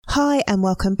Hi and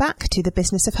welcome back to the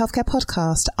Business of Healthcare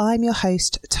podcast. I'm your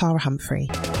host, Tara Humphrey.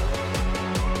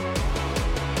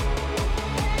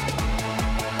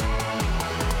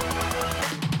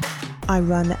 I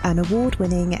run an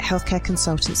award-winning healthcare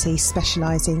consultancy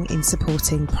specialising in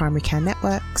supporting primary care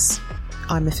networks.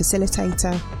 I'm a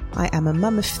facilitator. I am a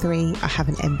mum of 3. I have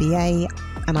an MBA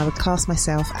and I would class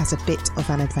myself as a bit of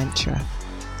an adventurer.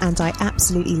 And I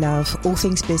absolutely love all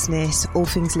things business, all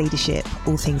things leadership,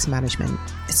 all things management.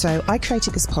 So I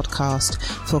created this podcast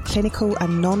for clinical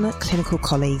and non-clinical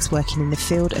colleagues working in the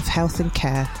field of health and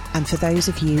care, and for those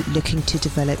of you looking to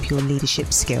develop your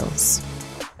leadership skills.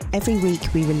 Every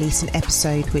week we release an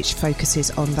episode which focuses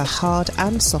on the hard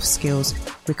and soft skills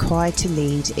required to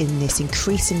lead in this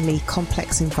increasingly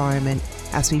complex environment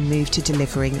as we move to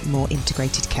delivering more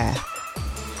integrated care.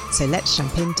 So let's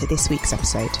jump into this week's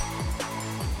episode.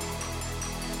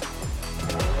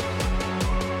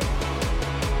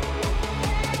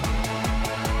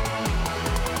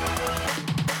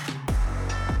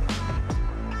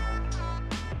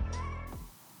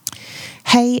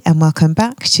 Hey and welcome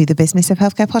back to the Business of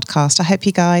Healthcare podcast. I hope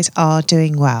you guys are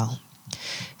doing well.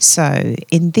 So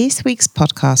in this week's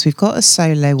podcast, we've got a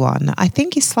solo one. I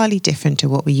think it's slightly different to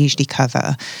what we usually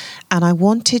cover. And I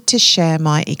wanted to share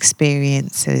my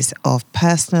experiences of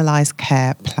personalised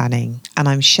care planning. And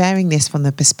I'm sharing this from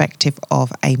the perspective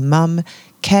of a mum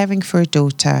caring for a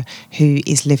daughter who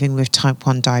is living with type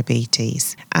 1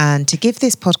 diabetes. And to give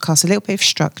this podcast a little bit of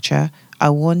structure,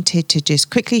 I wanted to just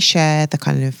quickly share the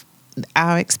kind of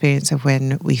our experience of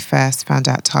when we first found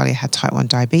out Talia had type 1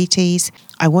 diabetes.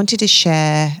 I wanted to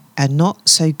share a not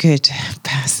so good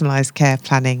personalised care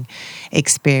planning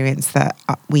experience that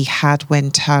we had when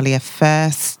Talia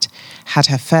first had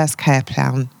her first care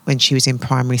plan when she was in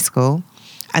primary school.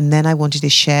 And then I wanted to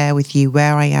share with you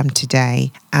where I am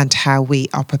today and how we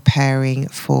are preparing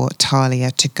for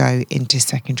Talia to go into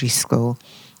secondary school.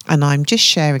 And I'm just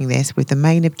sharing this with the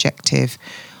main objective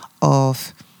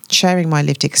of sharing my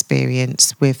lived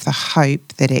experience with the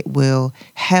hope that it will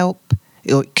help,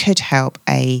 or it could help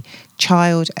a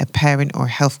child, a parent or a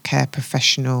healthcare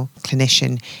professional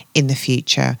clinician in the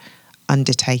future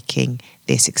undertaking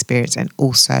this experience. And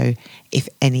also, if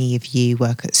any of you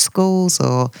work at schools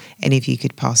or any of you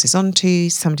could pass this on to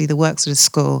somebody that works at a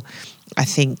school, I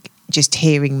think just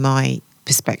hearing my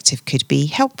perspective could be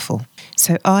helpful.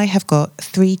 So I have got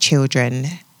 3 children,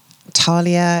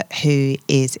 Talia, who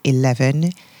is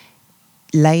 11,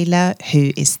 Layla,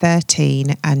 who is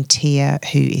 13, and Tia,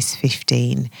 who is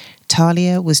 15.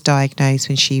 Talia was diagnosed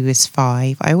when she was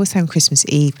 5. I always say on Christmas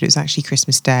Eve, but it was actually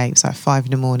Christmas Day. It was like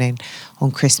 5 a.m.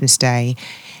 on Christmas Day.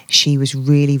 She was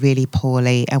really, really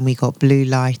poorly, and we got blue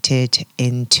lighted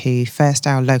into first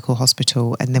our local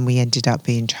hospital, and then we ended up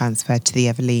being transferred to the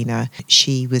Evelina.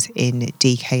 She was in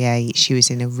DKA. She was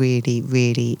in a really,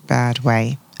 really bad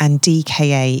way. And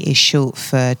DKA is short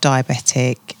for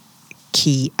diabetic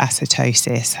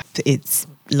ketoacidosis. It's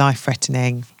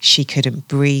life-threatening. She couldn't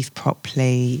breathe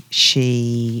properly.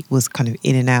 She was kind of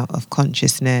in and out of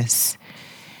consciousness.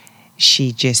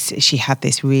 She had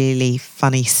this really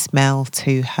funny smell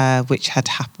to her, which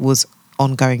was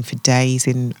ongoing for days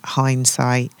in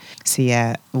hindsight. So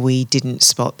yeah, we didn't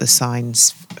spot the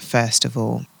signs first of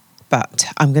all. But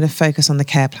I'm going to focus on the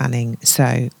care planning.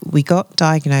 So we got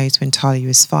diagnosed when Talia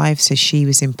was 5, so she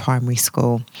was in primary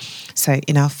school. So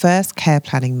in our first care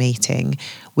planning meeting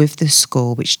with the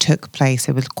school, which took place,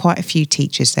 there were quite a few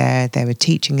teachers there. There were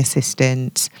teaching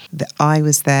assistants. I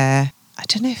was there. I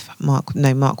don't know if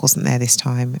Mark wasn't there this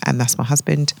time. And that's my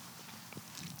husband,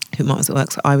 who Mark's at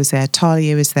work. So I was there.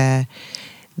 Talia was there.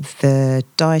 The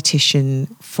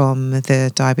dietitian from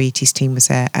the diabetes team was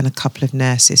there, and a couple of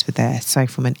nurses were there. So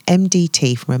from an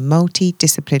MDT, from a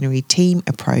multidisciplinary team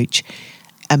approach,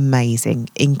 amazing,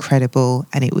 incredible,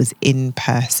 and it was in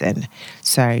person.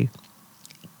 So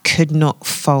could not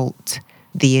fault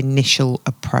the initial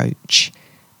approach.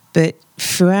 But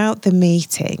throughout the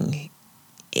meeting,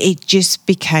 it just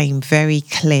became very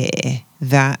clear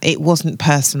that it wasn't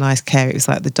personalised care. It was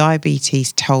like the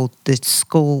diabetes told the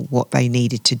school what they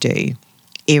needed to do,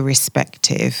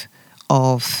 irrespective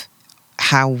of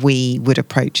how we would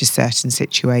approach a certain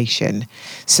situation.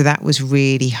 So that was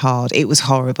really hard. It was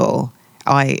horrible.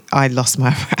 I lost my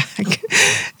rag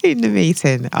in the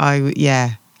meeting.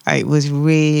 It was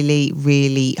really,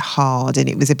 really hard. And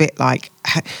it was a bit like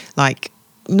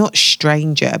not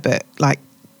stranger, but like,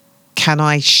 can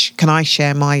I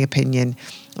share my opinion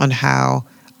on how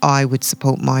I would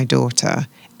support my daughter?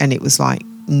 And it was like,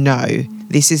 no,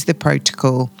 this is the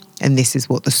protocol and this is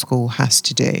what the school has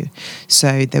to do. So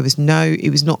it was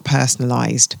not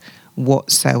personalised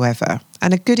whatsoever.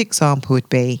 And a good example would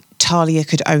be Talia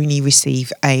could only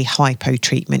receive a hypo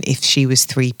treatment if she was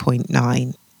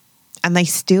 3.9. And they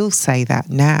still say that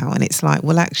now. And it's like,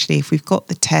 well, actually, if we've got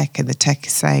the tech and the tech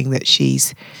is saying that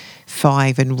she's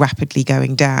 5 and rapidly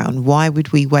going down, why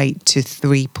would we wait to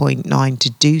 3.9 to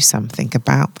do something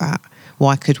about that?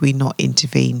 Why could we not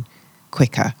intervene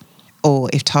quicker? Or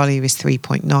if Talia is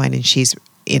 3.9 and she's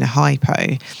in a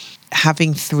hypo,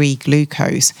 having 3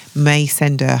 glucose may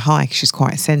send her high because she's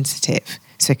quite sensitive.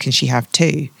 So can she have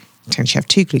 2? Can she have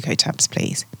 2 glucotabs,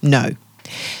 please? No.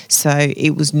 So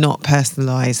it was not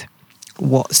personalised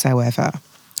whatsoever.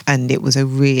 And it was a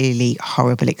really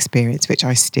horrible experience, which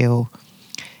I still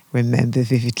remember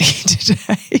vividly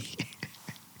today.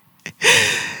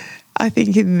 I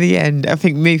think in the end,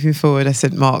 moving forward, I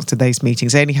sent Mark to those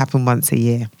meetings. They only happen once a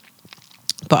year.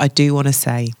 But I do want to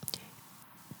say,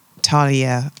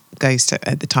 Talia goes to,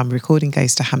 at the time of recording,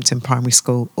 goes to Hampton Primary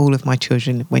School. All of my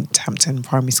children went to Hampton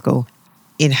Primary School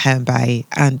in Herne Bay,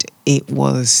 and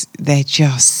they're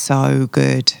just so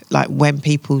good. Like when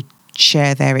people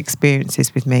share their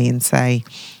experiences with me and say,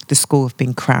 the school have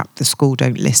been crap, the school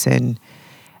don't listen,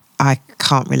 I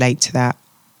can't relate to that.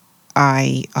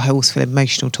 I always feel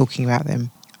emotional talking about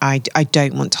them. I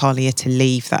don't want Talia to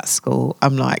leave that school.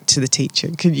 I'm like to the teacher,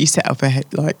 can you set up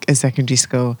a secondary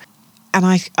school? And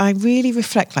I really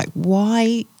reflect, like,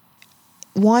 why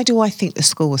do I think the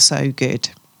school was so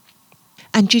good?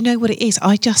 And do you know what it is?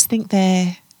 I just think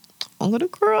I'm going to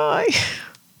cry.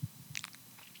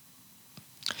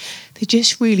 They're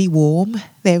just really warm.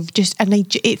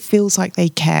 It feels like they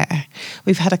care.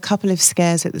 We've had a couple of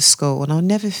scares at the school, and I'll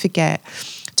never forget,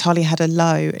 Talia had a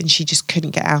low and she just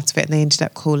couldn't get out of it, and they ended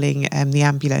up calling the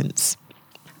ambulance.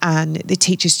 And the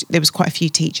teachers, there was quite a few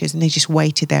teachers, and they just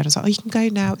waited there. And I was like, oh, you can go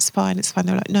now, it's fine.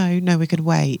 They were like, no, we're going to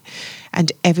wait.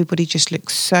 And everybody just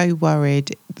looked so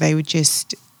worried. They were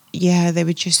just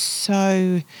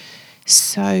so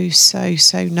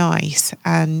nice.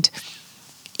 And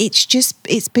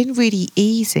it's been really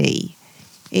easy.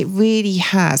 It really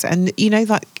has. And,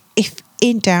 like, if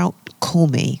in doubt, call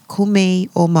me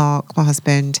or Mark, my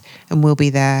husband, and we'll be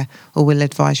there, or we'll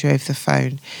advise you over the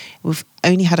phone. We've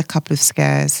only had a couple of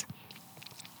scares.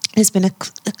 There's been a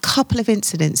couple of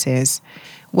incidences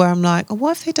where I'm like, oh, why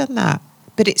have they done that?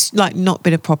 But it's like not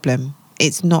been a problem.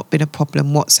 It's not been a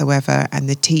problem whatsoever. And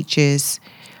the teachers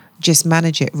just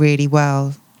manage it really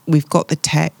well. We've got the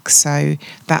tech, so I'm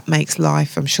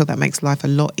sure that makes life a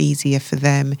lot easier for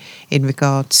them in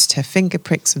regards to finger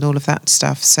pricks and all of that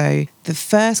stuff. So the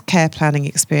first care planning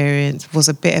experience was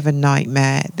a bit of a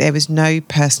nightmare. There was no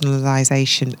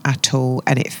personalisation at all,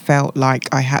 and it felt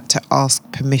like I had to ask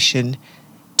permission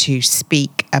to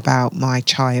speak about my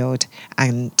child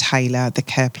and tailor the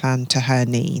care plan to her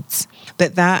needs.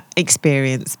 But that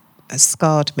experience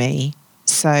scarred me.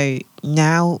 So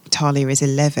now Talia is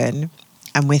 11,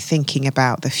 and we're thinking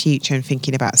about the future and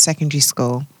thinking about secondary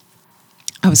school.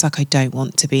 I was like, I don't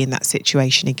want to be in that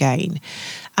situation again.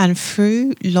 And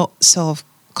through lots of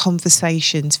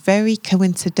conversations, very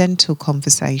coincidental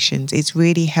conversations, it's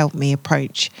really helped me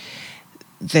approach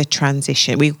the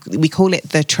transition. We call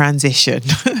it the transition.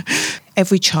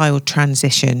 Every child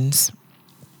transitions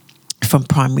from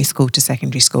primary school to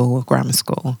secondary school or grammar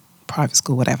school, private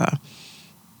school, whatever.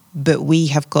 But we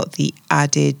have got the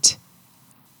added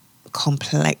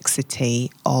complexity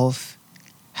of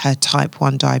her type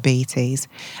 1 diabetes,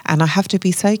 and I have to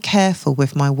be so careful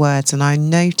with my words. And I'm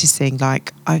noticing,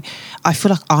 like, I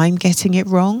feel like I'm getting it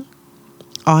wrong.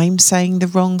 I'm saying the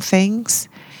wrong things,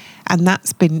 and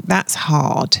that's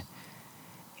hard.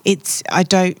 Is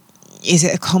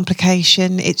it a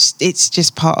complication? It's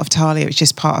just part of Talia. It's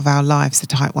just part of our lives, the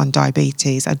type 1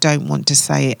 diabetes. I don't want to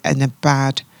say it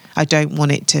I don't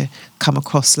want it to come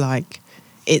across like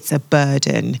it's a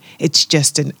burden. It's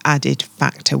just an added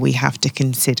factor we have to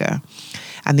consider.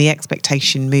 And the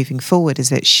expectation moving forward is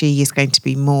that she is going to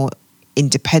be more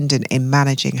independent in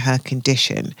managing her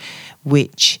condition,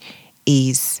 which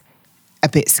is a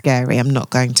bit scary, I'm not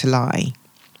going to lie,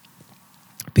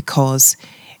 because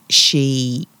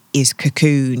she is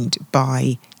cocooned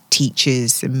by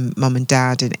teachers and mum and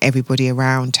dad and everybody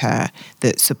around her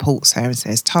that supports her and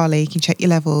says, Talia, you can check your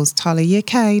levels. Talia, you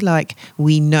okay? Like,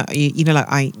 we know,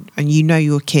 and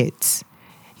your kids.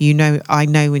 I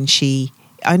know when she's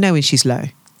low.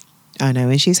 I know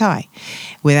when she's high,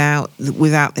 without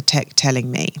the tech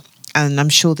telling me. And I'm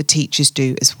sure the teachers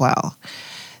do as well.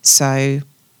 So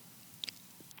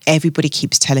everybody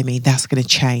keeps telling me that's going to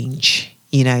change.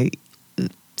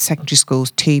 Secondary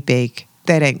school's too big.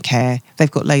 They don't care.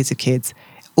 They've got loads of kids.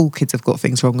 All kids have got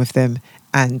things wrong with them.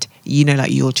 And,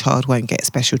 your child won't get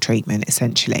special treatment,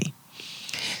 essentially.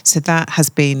 So that's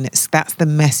the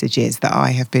messages that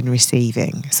I have been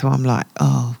receiving. So I'm like,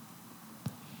 oh,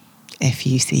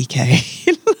 F-U-C-K.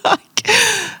 Like,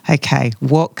 okay,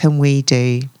 what can we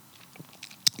do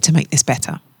to make this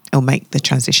better or make the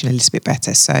transition a little bit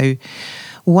better? So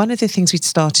one of the things we've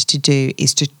started to do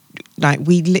is to, like,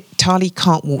 Tali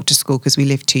can't walk to school because we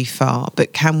live too far,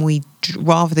 but can we,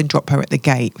 rather than drop her at the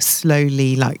gate,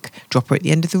 slowly, like, drop her at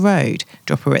the end of the road,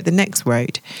 drop her at the next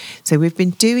road? So we've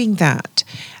been doing that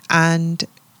and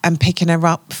picking her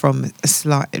up from a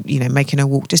slight, making her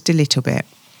walk just a little bit.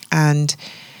 And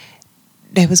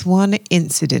there was one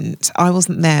incident, I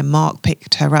wasn't there, Mark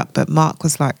picked her up, but Mark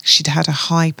was like, she'd had a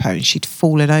hypo and she'd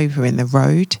fallen over in the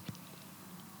road.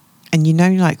 And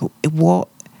like, what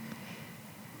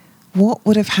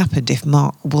would have happened if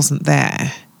Mark wasn't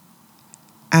there?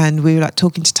 And we were like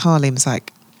talking to Tali and was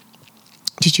like,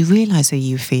 did you realise that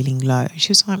you were feeling low?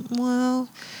 She was like, well,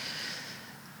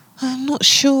 I'm not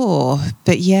sure.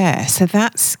 But yeah, so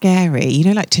that's scary.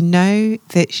 Like, to know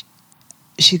that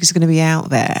she was going to be out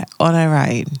there on her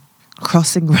own,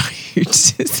 crossing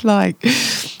roads. It's like,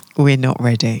 we're not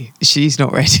ready. She's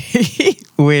not ready.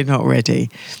 We're not ready.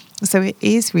 So it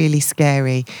is really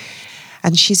scary.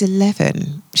 And she's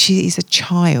 11. She is a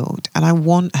child. And I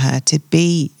want her to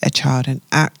be a child and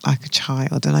act like a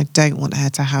child. And I don't want her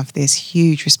to have this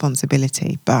huge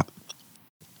responsibility. But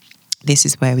this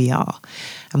is where we are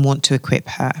and want to equip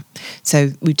her. So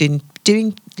we've been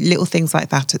doing little things like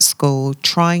that at school,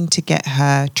 trying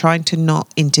to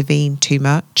not intervene too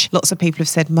much. Lots of people have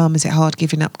said, Mum, is it hard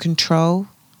giving up control?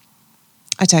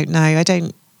 I don't know.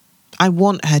 I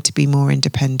want her to be more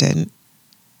independent.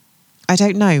 I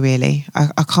don't know, really.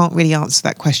 I can't really answer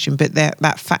that question, but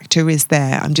that factor is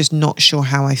there. I'm just not sure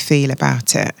how I feel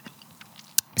about it.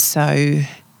 So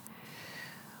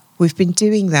we've been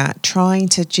doing that, trying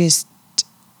to just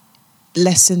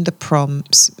lessen the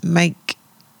prompts, make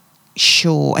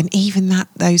sure, and even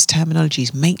those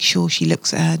terminologies, make sure she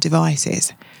looks at her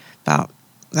devices. But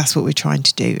that's what we're trying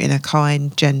to do in a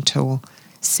kind, gentle,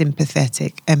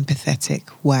 sympathetic, empathetic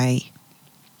way.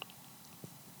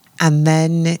 And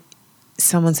then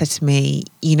someone said to me,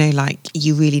 like,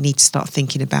 you really need to start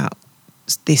thinking about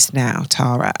this now,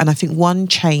 Tara. And I think one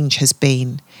change has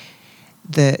been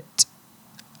that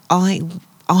I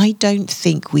don't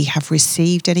think we have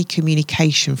received any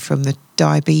communication from the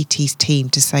diabetes team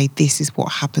to say this is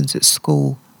what happens at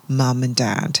school, Mum and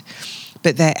Dad.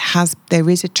 But there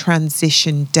is a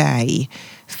transition day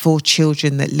for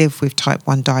children that live with type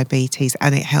 1 diabetes,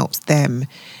 and it helps them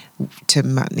to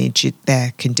manage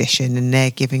their condition, and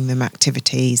they're giving them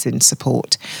activities and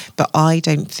support. But I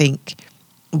don't think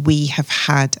we have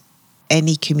had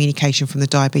any communication from the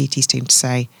diabetes team to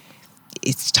say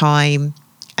it's time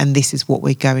and this is what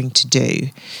we're going to do.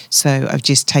 So I've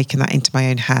just taken that into my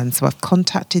own hands. So I've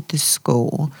contacted the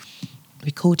school,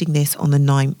 recording this on the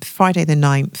 9th, Friday the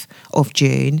 9th of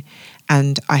June,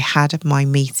 and I had my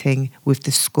meeting with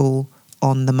the school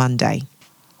on the Monday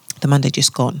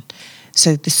just gone.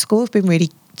 So the school have been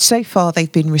so far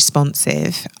they've been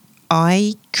responsive.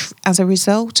 As a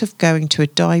result of going to a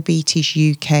Diabetes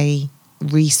UK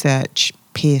research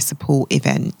peer support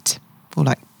event, or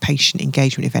like patient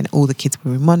engagement event, all the kids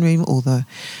were in one room, all the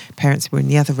parents were in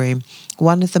the other room.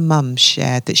 One of the mums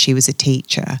shared that she was a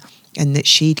teacher and that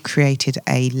she'd created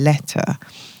a letter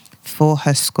for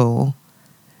her school,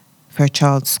 for a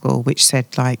child's school, which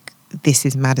said, like, this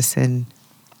is I'm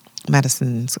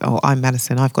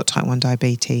Madison, I've got type 1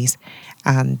 diabetes,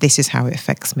 and this is how it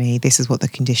affects me, this is what the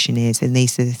condition is, and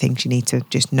these are the things you need to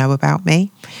just know about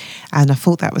me. And I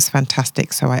thought that was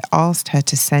fantastic. So I asked her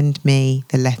to send me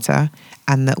the letter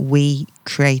and that we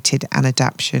created an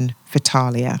adaptation for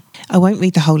Talia. I won't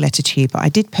read the whole letter to you, but I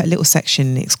did put a little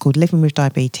section, it's called Living with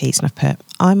Diabetes, and I've put,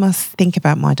 I must think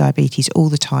about my diabetes all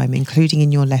the time, including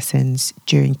in your lessons,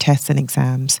 during tests and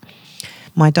exams.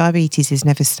 My diabetes is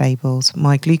never stable.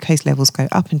 My glucose levels go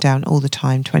up and down all the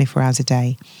time, 24 hours a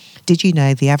day. Did you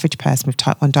know the average person with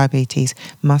type 1 diabetes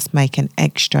must make an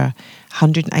extra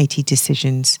 180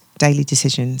 daily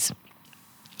decisions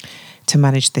to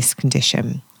manage this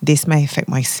condition? This may affect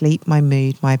my sleep, my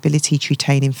mood, my ability to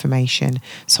retain information.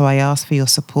 So I ask for your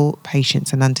support,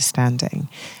 patience and understanding.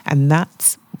 And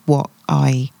that's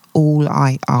all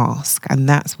I ask. And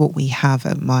that's what we have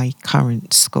at my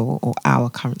current school, or our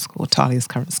current school, Talia's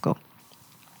current school.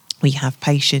 We have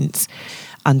patience,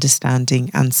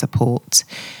 understanding and support.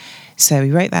 So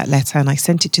we wrote that letter and I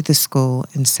sent it to the school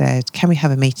and said, can we have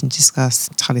a meeting to discuss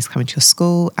Talia's coming to your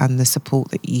school and the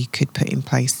support that you could put in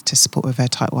place to support with her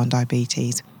type 1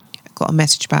 diabetes? got a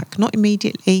message back, not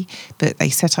immediately, but they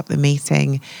set up the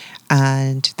meeting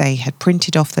and they had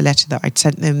printed off the letter that I'd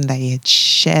sent them. They had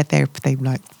shared they were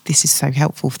like, this is so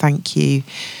helpful, thank you.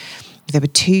 There were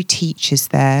 2 teachers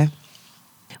there.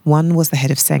 One was the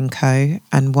head of Senko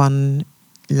and one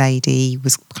lady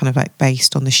was kind of like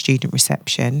based on the student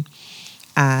reception.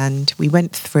 And we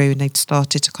went through and they'd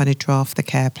started to kind of draft the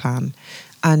care plan.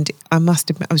 And I must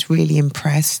admit, I was really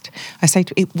impressed.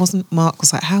 It wasn't, Mark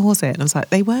was like, how was it? And I was like,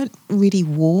 they weren't really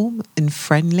warm and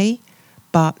friendly,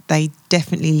 but they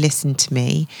definitely listened to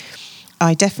me.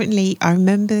 I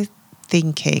remember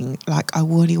thinking, like, I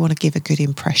really want to give a good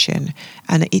impression.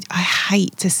 And I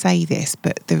hate to say this,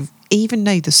 but even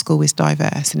though the school is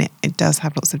diverse and it does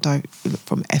have lots of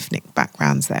from ethnic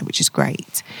backgrounds there, which is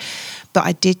great. But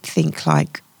I did think,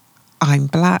 like, I'm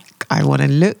black, I want to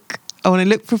look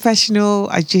professional.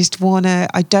 I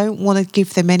don't want to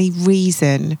give them any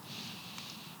reason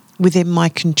within my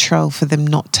control for them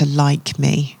not to like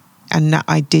me. And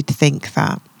I did think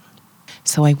that.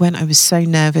 So I was so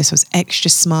nervous. I was extra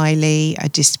smiley. I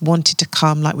just wanted to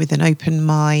come like with an open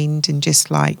mind and just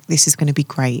like, this is going to be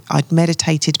great. I'd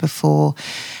meditated before.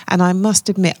 And I must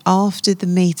admit, after the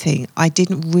meeting, I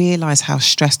didn't realise how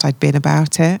stressed I'd been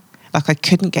about it. Like I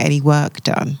couldn't get any work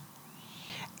done.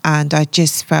 And I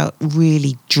just felt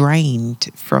really drained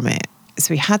from it.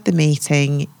 So we had the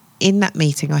meeting. In that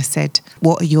meeting, I said,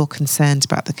 what are your concerns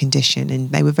about the condition?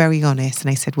 And they were very honest.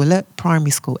 And they said, well, look,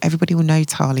 primary school, everybody will know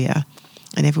Talia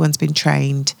and everyone's been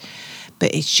trained.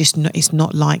 But it's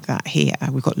not like that here.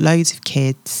 We've got loads of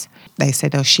kids. They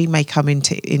said, oh, she may come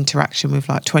into interaction with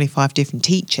like 25 different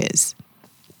teachers.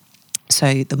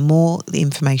 So the more the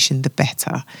information, the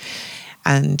better.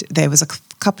 And there was a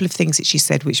couple of things that she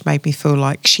said which made me feel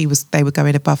like they were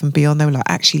going above and beyond. They were like,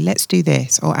 actually, let's do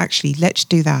this, or actually, let's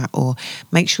do that, or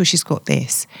make sure she's got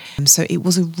this. And so it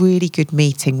was a really good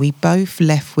meeting. We both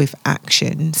left with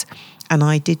actions. And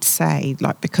I did say,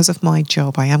 like, because of my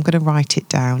job, I am going to write it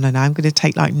down and I'm going to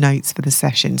take like notes for the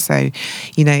session. So,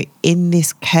 you know, in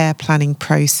this care planning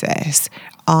process,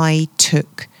 I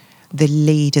took the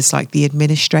lead as like the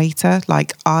administrator.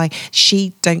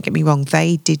 Don't get me wrong,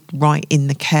 they did write in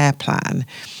the care plan,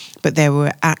 but there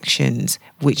were actions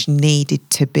which needed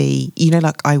to be, you know,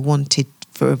 like I wanted,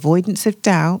 for avoidance of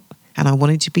doubt, and I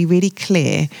wanted to be really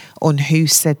clear on who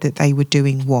said that they were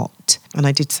doing what. And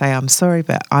I did say, I'm sorry,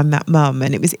 but I'm that mum.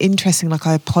 And it was interesting, like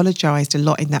I apologised a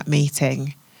lot in that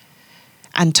meeting.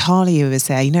 And Talia was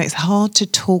there. You know, it's hard to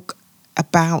talk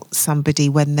about somebody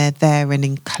when they're there and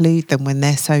include them when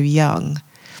they're so young.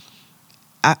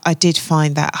 I did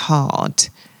find that hard,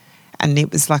 and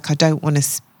it was like I don't want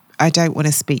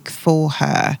to speak for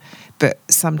her, but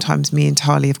sometimes me and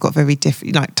Talia have got very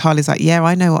different. Like Talia's like, yeah,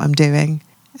 I know what I'm doing,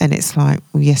 and it's like,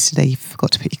 well, yesterday you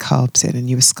forgot to put your carbs in and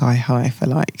you were sky high for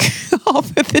like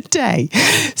half of the day.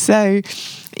 So,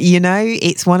 you know,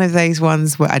 it's one of those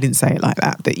ones where I didn't say it like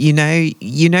that, but you know,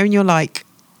 and you're like,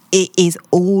 it is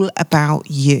all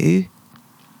about you,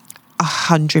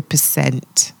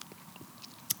 100%.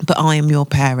 But I am your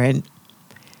parent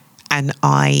and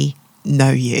I know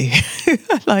you.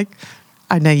 Like,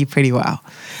 I know you pretty well.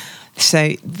 So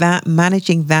that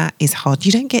managing that is hard.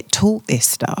 You don't get taught this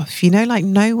stuff. You know, like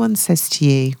no one says to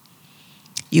you,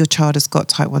 your child has got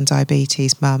type 1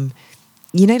 diabetes, mum.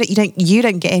 You know that you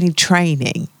don't get any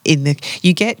training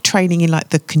you get training in like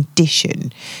the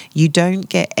condition. You don't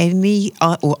get any,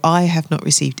 or I have not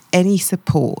received any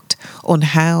support on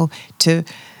how to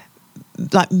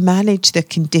like manage the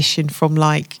condition from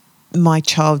like my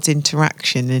child's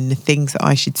interaction and the things that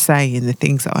I should say and the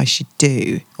things that I should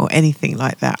do or anything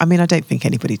like that. I mean, I don't think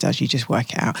anybody does. You just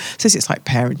work it out. So it's like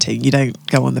parenting. You don't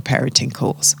go on the parenting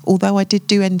course. Although I did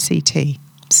do NCT.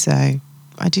 So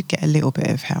I did get a little bit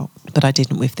of help, but I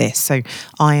didn't with this. So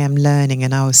I am learning,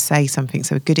 and I will say something.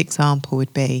 So a good example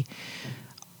would be,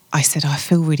 I said, I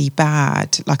feel really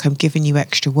bad, like I'm giving you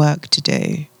extra work to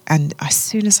do. And as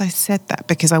soon as I said that,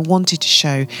 because I wanted to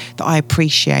show that I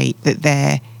appreciate that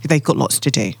they've got lots to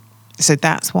do. So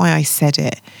that's why I said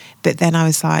it. But then I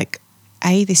was like,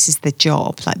 this is the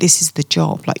job. Like, this is the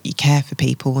job. Like, you care for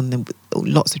people, and then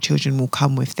lots of children will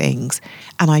come with things.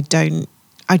 And I don't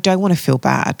want to feel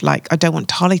bad. Like, I don't want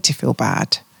Talia to feel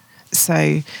bad.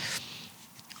 So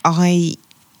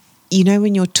you know,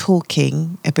 when you're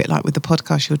talking, a bit like with the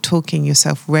podcast, you're talking, you're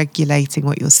self-regulating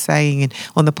what you're saying. And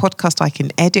on the podcast, I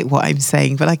can edit what I'm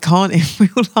saying, but I can't in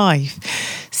real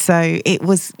life. So it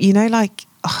was, you know, like,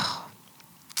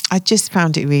 I just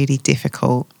found it really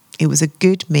difficult. It was a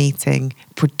good meeting,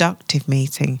 productive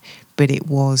meeting, but it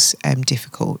was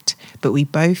difficult. But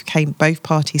both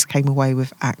parties came away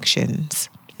with actions.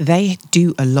 They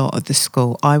do a lot at the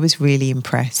school. I was really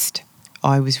impressed.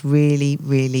 I was really,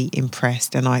 really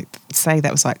impressed. And I say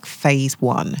that was like phase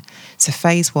one. So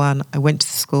phase one, I went to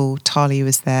the school, Talia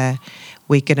was there.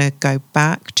 We're going to go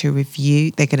back to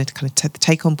review. They're going to kind of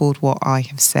take on board what I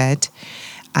have said.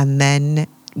 And then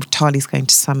Talia's going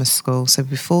to summer school. So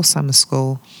before summer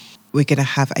school, we're going to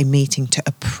have a meeting to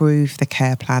approve the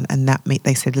care plan. And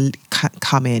they said,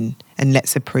 come in and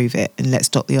let's approve it and let's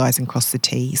dot the I's and cross the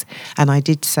T's. And I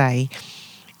did say,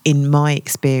 in my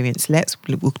experience,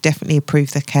 we'll definitely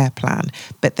approve the care plan,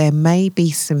 but there may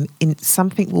be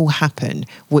something will happen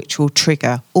which will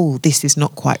trigger, this is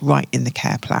not quite right in the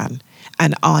care plan.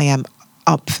 And I am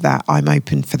up for that. I'm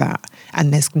open for that.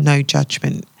 And there's no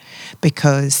judgment,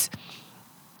 because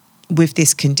with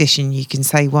this condition, you can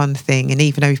say one thing, and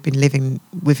even though we've been living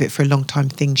with it for a long time,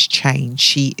 things change.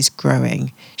 She is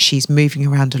growing. She's moving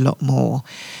around a lot more.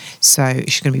 So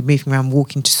she's going to be moving around,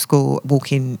 walking to school,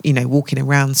 walking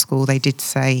around school. They did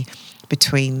say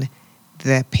between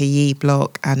the PE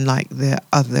block and like the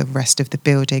other rest of the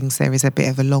buildings, there is a bit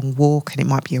of a long walk, and it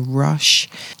might be a rush.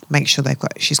 Make sure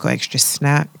she's got extra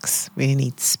snacks. We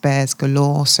need spares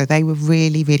galore. So they were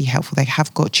really, really helpful. They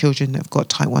have got children that have got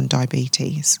type 1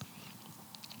 diabetes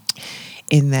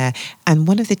in there. And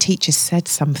one of the teachers said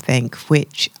something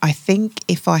which I think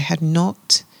if I had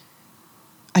not...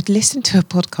 I'd listened to a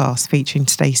podcast featuring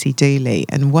Stacey Dooley,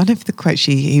 and one of the quotes,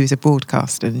 he was a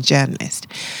broadcaster and journalist,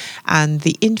 and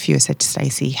the interviewer said to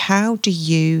Stacey, how do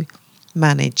you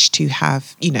manage to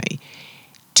have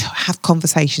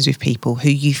conversations with people who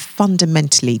you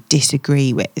fundamentally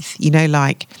disagree with?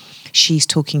 Like she's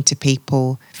talking to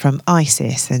people from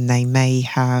ISIS and they may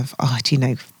have,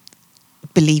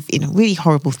 believe in really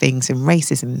horrible things and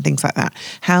racism and things like that.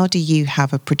 How do you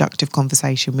have a productive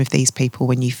conversation with these people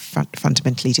when you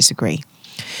fundamentally disagree?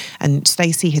 And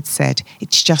Stacey had said,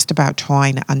 it's just about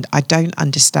trying, and I don't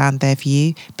understand their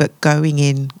view, but going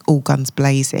in all guns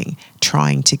blazing,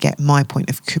 trying to get my point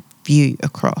of view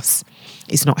across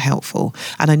is not helpful.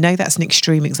 And I know that's an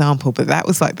extreme example, but that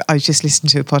was like, I was just listening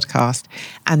to a podcast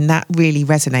and that really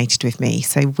resonated with me.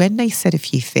 So when they said a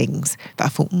few things that I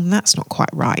thought, that's not quite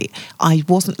right, I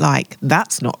wasn't like,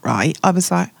 that's not right. I was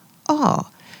like,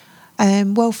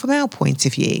 well, from our point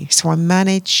of view. So I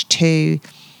managed to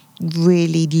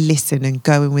really listen and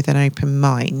go in with an open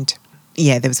mind.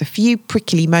 Yeah, there was a few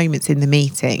prickly moments in the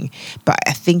meeting, but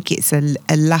I think it's a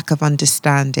lack of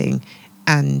understanding,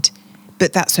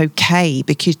 but that's okay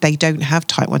because they don't have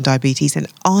type 1 diabetes and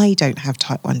I don't have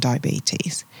type 1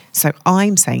 diabetes. So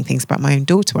I'm saying things about my own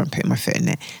daughter when I'm putting my foot in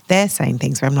it. They're saying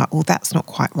things where I'm like, that's not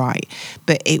quite right.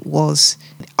 But it was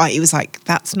like,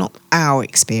 that's not our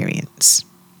experience.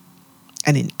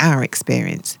 And in our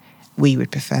experience, we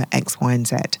would prefer X, Y, and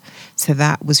Z. So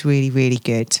that was really, really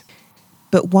good.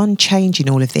 But one change in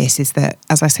all of this is that,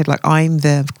 as I said, like I'm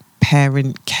the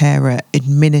parent, carer,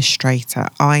 administrator.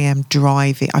 I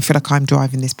feel like I'm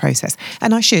driving this process.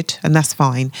 And I should, and that's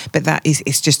fine. But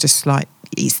it's just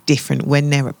it's different.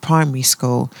 When they're at primary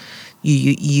school,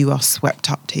 you are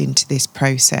swept up into this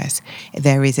process.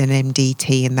 There is an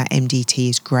MDT, and that MDT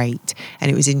is great. And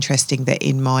it was interesting that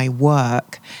in my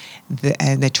work,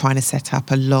 and they're trying to set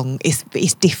up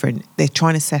it's different. They're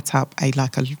trying to set up a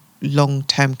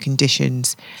long-term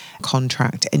conditions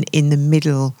contract, and in the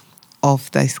middle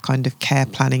of this kind of care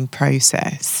planning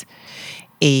process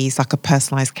is like a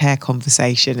personalised care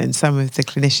conversation, and some of the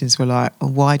clinicians were like,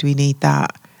 why do we need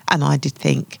that? And I did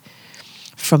think,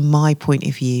 from my point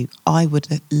of view, I would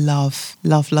loved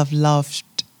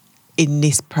in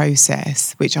this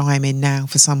process, which I'm in now,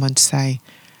 for someone to say,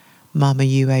 Mum, are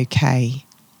you okay?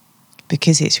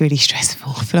 Because it's really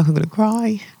stressful. I feel like I'm going to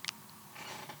cry.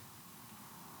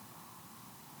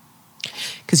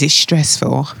 Because it's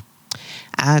stressful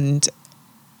and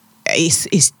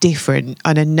it's different.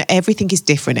 And everything is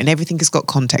different and everything has got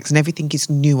context and everything is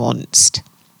nuanced.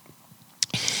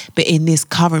 But in this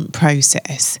current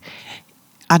process,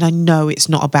 and I know it's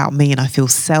not about me and I feel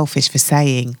selfish for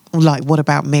saying, like, what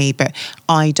about me? But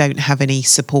I don't have any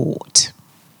support.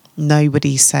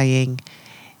 Nobody's saying,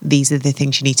 these are the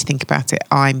things you need to think about it.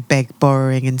 I'm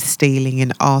borrowing and stealing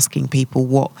and asking people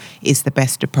what is the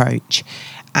best approach.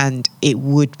 And it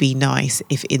would be nice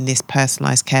if in this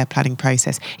personalised care planning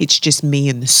process, it's just me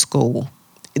and the school.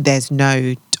 At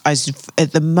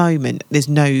the moment, there's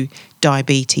no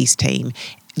diabetes team.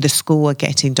 The school are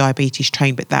getting diabetes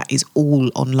trained, but that is all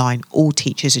online. All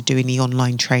teachers are doing the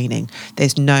online training.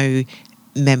 There's no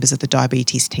members of the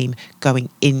diabetes team going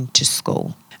into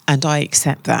school. And I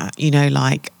accept that,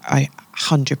 I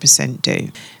 100% do.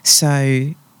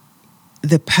 So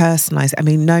the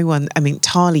personalised,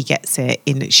 Tali gets it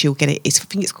in that she'll get it. I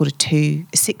think it's called a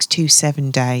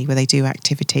 6-7 day where they do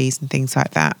activities and things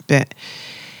like that. But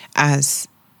as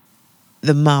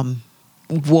the mum,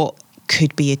 what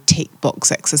could be a tick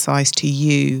box exercise to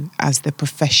you as the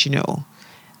professional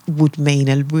would mean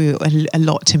a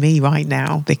lot to me right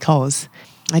now, because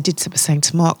I did sort of saying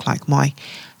to Mark, like my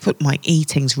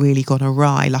eating's really gone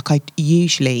awry. Like I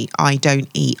don't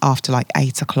eat after like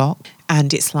 8 o'clock,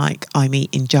 and it's like I'm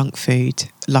eating junk food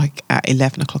like at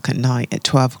 11 o'clock at night, at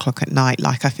 12 o'clock at night.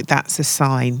 Like I think that's a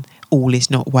sign all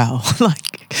is not well.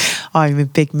 Like I'm a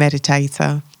big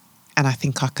meditator, and I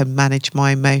think I can manage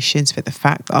my emotions. But the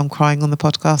fact that I'm crying on the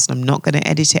podcast and I'm not going to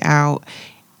edit it out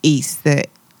is that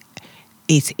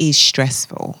it is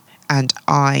stressful, and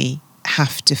I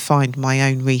have to find my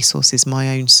own resources,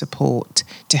 my own support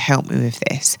to help me with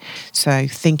this. So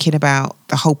thinking about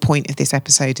the whole point of this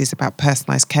episode is about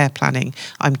personalised care planning.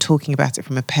 I'm talking about it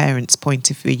from a parent's point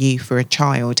of view for a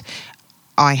child.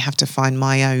 I have to find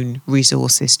my own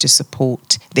resources to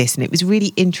support this. And it was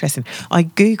really interesting. I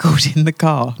Googled in the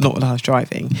car, not when I was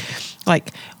driving,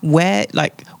 where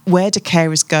do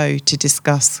carers go to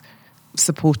discuss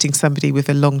supporting somebody with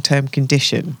a long-term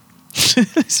condition?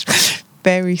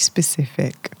 Very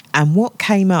specific. And what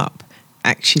came up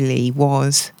actually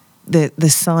was the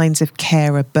signs of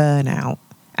carer burnout.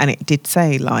 And it did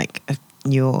say like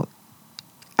your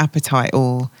appetite,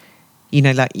 or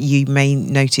like you may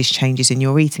notice changes in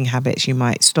your eating habits. You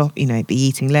might stop, be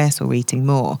eating less or eating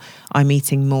more. I'm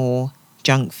eating more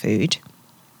junk food,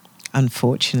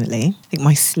 unfortunately. I think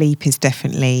my sleep is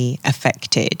definitely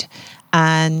affected,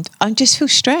 and I just feel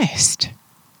stressed.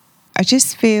 I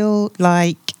just feel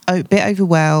like a bit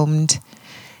overwhelmed.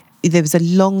 There was a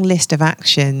long list of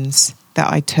actions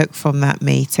that I took from that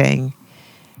meeting,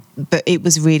 but it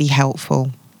was really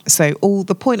helpful. So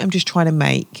the point I'm just trying to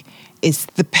make is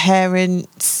the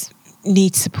parents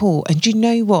need support. And do you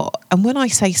know what? And when I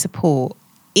say support,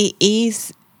 it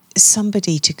is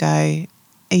somebody to go,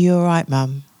 are you all right,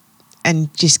 Mum?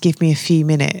 And just give me a few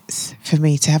minutes for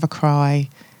me to have a cry,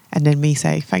 and then me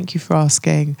say, thank you for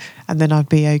asking, and then I'd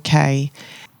be okay.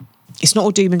 It's not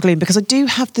all doom and gloom, because I do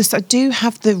have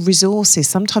the resources.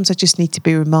 Sometimes I just need to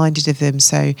be reminded of them.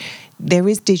 So there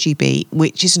is DigiBeat,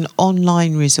 which is an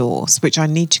online resource, which I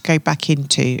need to go back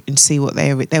into and see what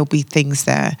there'll be things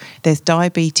there. There's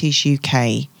Diabetes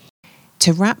UK.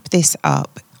 To wrap this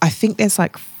up, I think there's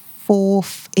like 4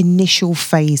 initial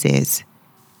phases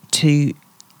to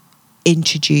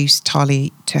introduce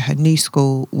Tali to her new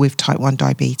school with type 1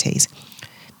 diabetes.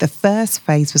 The first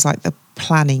phase was like the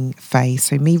planning phase.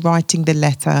 So me writing the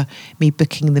letter, me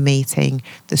booking the meeting,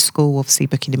 the school obviously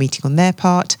booking the meeting on their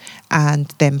part, and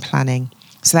then planning.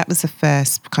 So that was the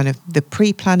first kind of the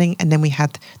pre-planning, and then we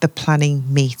had the planning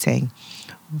meeting.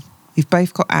 We've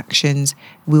both got actions.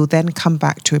 We'll then come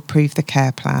back to approve the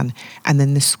care plan. And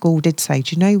then the school did say,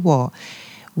 do you know what?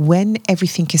 When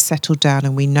everything is settled down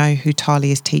and we know who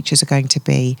Talia's teachers are going to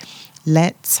be,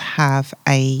 let's have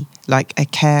a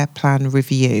care plan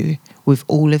review with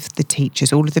all of the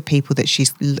teachers, all of the people that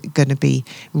she's going to be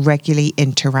regularly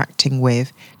interacting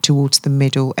with towards the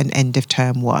middle and end of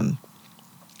term 1.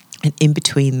 And in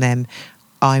between them,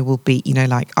 I will be,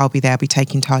 I'll be there, I'll be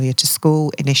taking Talia to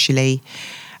school initially.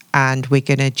 And we're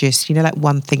going to just,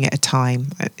 one thing at a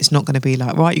time. It's not going to be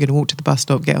like, right, you're going to walk to the bus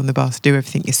stop, get on the bus, do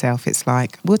everything yourself. It's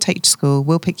like, we'll take you to school,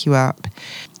 we'll pick you up.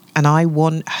 And I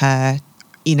want her,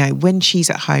 when she's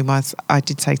at home, I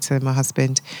did say to my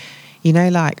husband,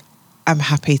 I'm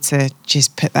happy to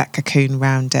just put that cocoon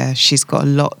around her. She's got a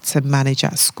lot to manage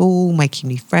at school, making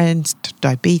new friends,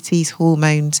 diabetes,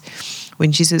 hormones.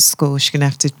 When she's at school, she's going to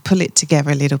have to pull it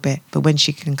together a little bit. But when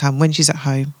she can come, when she's at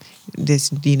home,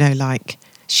 there's,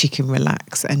 she can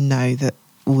relax and know that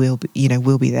we'll be there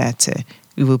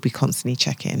we will be constantly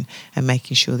checking and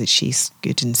making sure that she's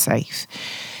good and safe.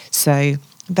 So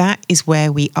that is where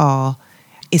we are.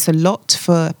 It's a lot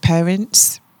for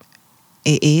parents.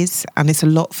 It is, and it's a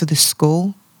lot for the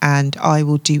school. And I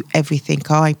will do everything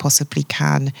I possibly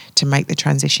can to make the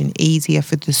transition easier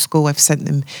for the school. I've sent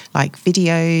them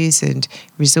videos and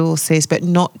resources, but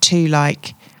not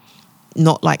like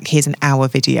here's an hour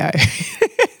video.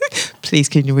 Please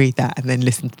can you read that and then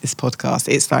listen to this podcast.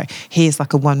 It's like, here's a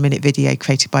 1-minute video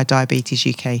created by Diabetes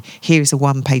UK. Here's a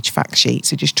 1-page fact sheet.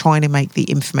 So just trying to make the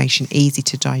information easy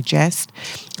to digest.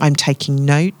 I'm taking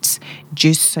notes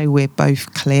just so we're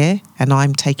both clear, and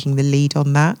I'm taking the lead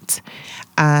on that.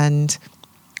 And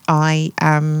I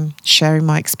am sharing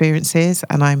my experiences,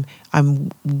 and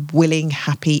I'm willing,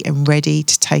 happy and ready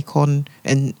to take on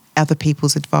other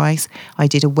people's advice. I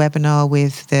did a webinar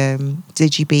with the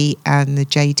DigiBeat and the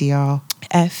JDR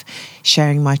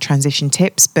sharing my transition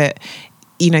tips. But,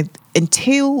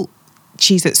 until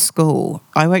she's at school,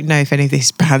 I won't know if any of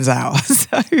this pans out.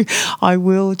 So I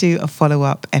will do a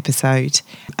follow-up episode,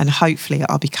 and hopefully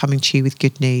I'll be coming to you with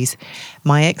good news.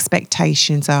 My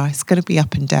expectations are it's going to be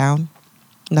up and down.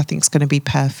 Nothing's going to be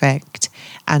perfect.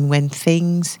 And when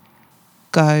things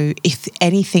go, if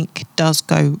anything does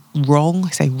go wrong,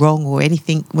 say wrong or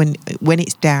anything, when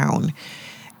it's down,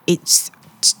 it's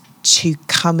to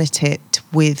come at it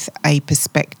with a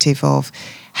perspective of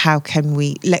how can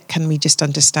we just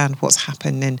understand what's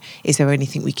happened, and is there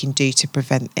anything we can do to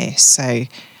prevent this? So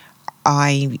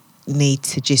I need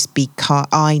to just be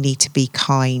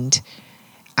kind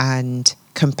and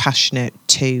compassionate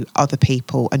to other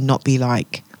people, and not be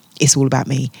like, it's all about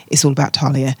me, it's all about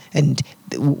Talia and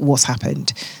what's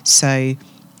happened. So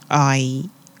I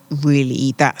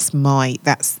really, that's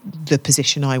the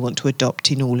position I want to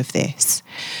adopt in all of this.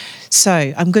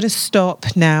 So I'm going to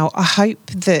stop now. I hope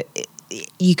that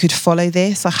you could follow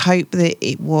this. I hope that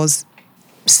it was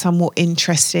somewhat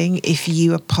interesting if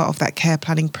you are part of that care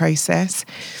planning process.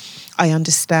 I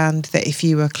understand that if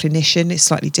you are a clinician, it's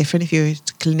slightly different. If you're a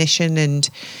clinician and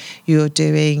you're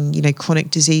doing,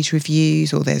 chronic disease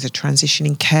reviews, or there's a transition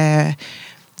in care,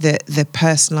 the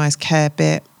personalised care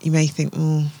bit, you may think,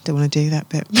 don't want to do that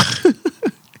bit.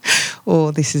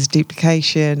 Or this is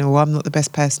duplication, or I'm not the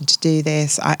best person to do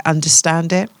this. I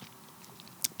understand it.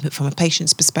 But from a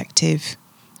patient's perspective,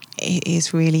 it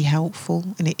is really helpful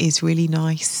and it is really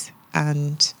nice.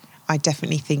 And I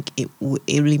definitely think it will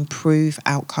improve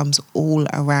outcomes all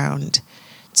around,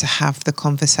 to have the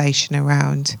conversation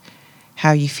around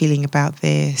how you're feeling about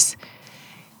this,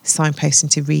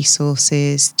 signposting to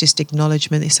resources, just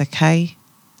acknowledgement. It's okay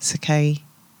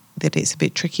that it's a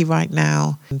bit tricky right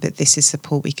now, but this is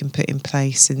support we can put in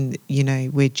place. And,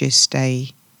 we're just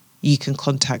you can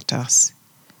contact us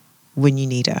when you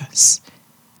need us,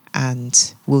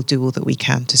 and we'll do all that we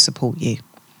can to support you.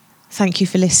 Thank you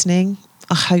for listening.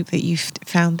 I hope that you've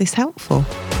found this helpful.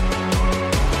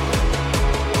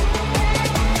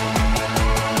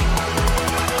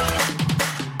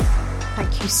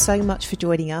 Thank you so much for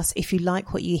joining us. If you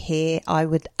like what you hear, I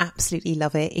would absolutely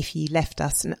love it if you left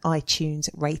us an iTunes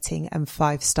rating and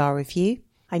 5-star review.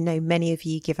 I know many of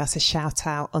you give us a shout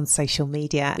out on social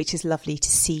media, which is lovely to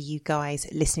see you guys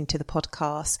listening to the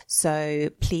podcast. So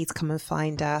please come and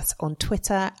find us on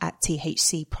Twitter at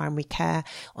THC Primary Care,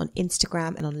 on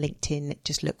Instagram and on LinkedIn.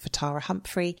 Just look for Tara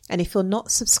Humphrey. And if you're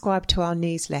not subscribed to our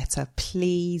newsletter,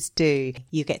 please do.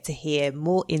 You get to hear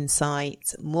more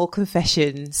insights, more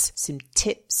confessions, some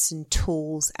tips and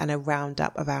tools, and a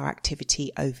roundup of our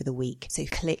activity over the week. So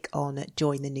click on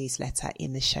join the newsletter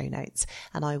in the show notes,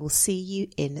 and I will see you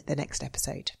in the next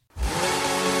episode.